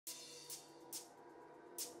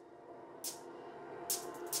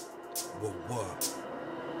What?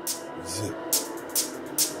 Zip.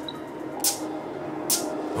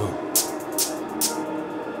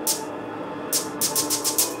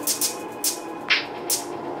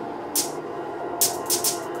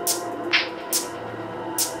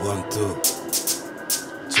 1, 2,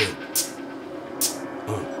 check.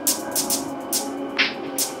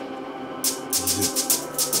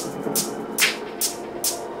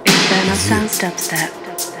 Infernal Sounds dubstep.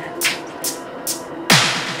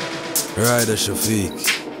 Rider Shafique.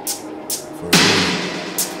 For real.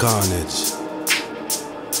 Karnage.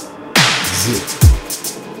 Zip.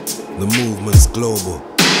 The movement's global.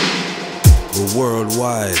 We're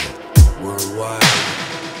worldwide.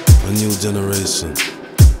 A new generation.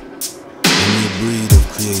 A new breed of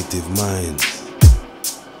creative minds.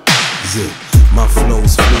 Zip. My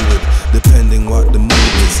flow's fluid, depending what the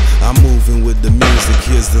mood is. I'm moving with the music,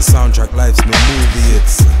 here's the soundtrack, life's no movie.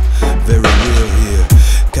 It's very real here.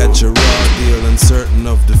 Catch a raw deal, uncertain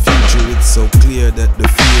of the future. It's so clear that the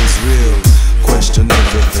fear's real. Question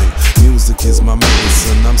everything, music is my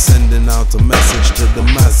medicine. I'm sending out a message to the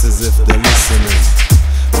masses if they're listening.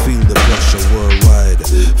 Feel the pressure worldwide,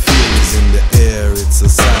 fear is in the air, it's a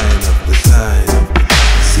sign of the time.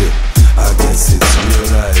 Zip. I guess it's real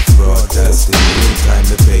life, broadcasting real time.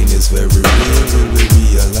 The pain is very real, will we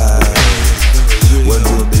realize? When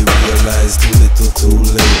will they realize? Too little, too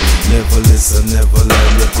late. Never listen, never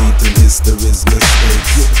learn, repeating history's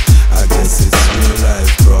mistakes. I guess it's real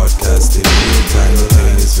life, broadcasting real time. The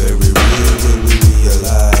pain is very real, will we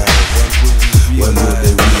realize? When will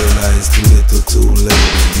they realize? Too little, too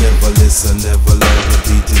late. Never listen, never learn,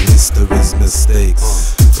 repeating history's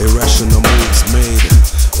mistakes. Irrational moves made,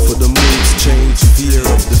 for the moves change. Fear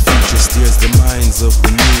of the future steers the minds of the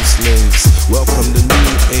new slaves. Welcome the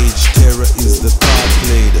new age, terror is the card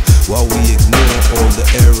played, while we ignore all the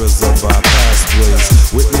errors of our past ways.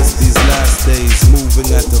 Witness these last days, moving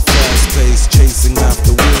at a fast pace, chasing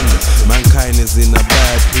after wind. Mankind is in a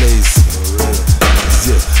bad place.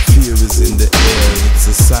 Fear is in the air, it's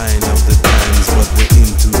a sign of the times, but we're in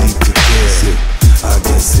too deep to care. I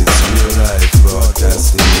guess it's real life,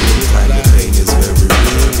 broadcasting real time. The pain is very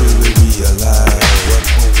real, will we realize?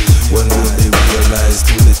 When will they realize?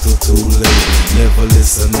 Too little, too late. Never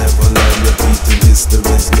listen, never learn, repeating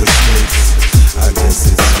history's mistakes. I guess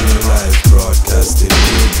it's real life, broadcasting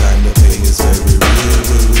real time. The pain is very real,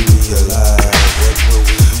 will we realize?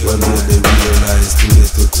 When will they realize? Too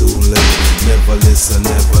little, too late. Never listen,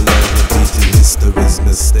 never learn, repeating history's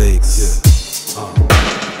mistakes.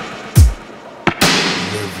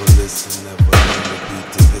 Never listen, never learn,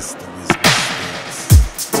 repeating history's mistakes.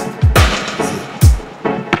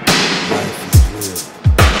 Life is real.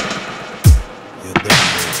 You don't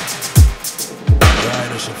know.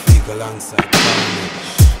 Rider Shafique alongside Karnage.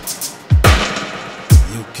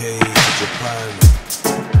 UK to Japan.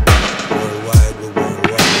 Worldwide, we're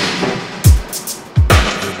worldwide.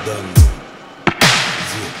 You don't know.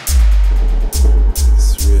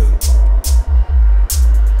 It's real.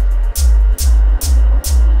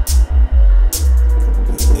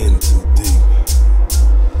 In too deep.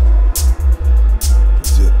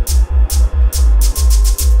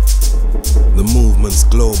 The movement's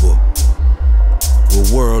global. We're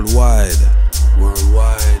worldwide.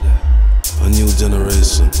 A new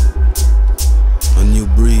generation. A new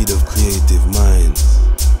breed of creative minds.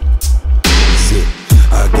 Zip.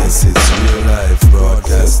 I guess it's real life,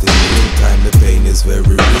 broadcasting real time. The pain is very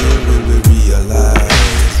real, will we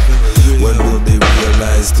realize? When will they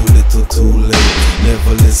realize? Too little, too late.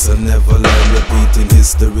 Never listen, never learn, repeating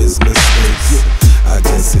history's mistakes. I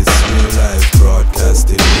guess it's real life,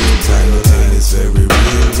 broadcasting real time. The pain is very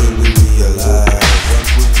real, will we realize?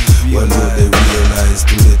 When will they realize?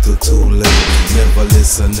 Too little, too late. Never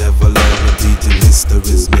listen, never learn, repeating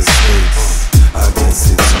history's mistakes. I guess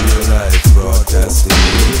it's real life, broadcasting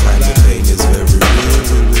real time. The pain is very real,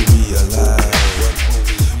 will we realize?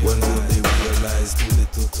 When will they realize? Too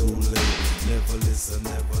little, too late. Never listen,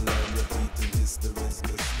 never learn, repeating history's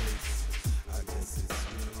mistakes.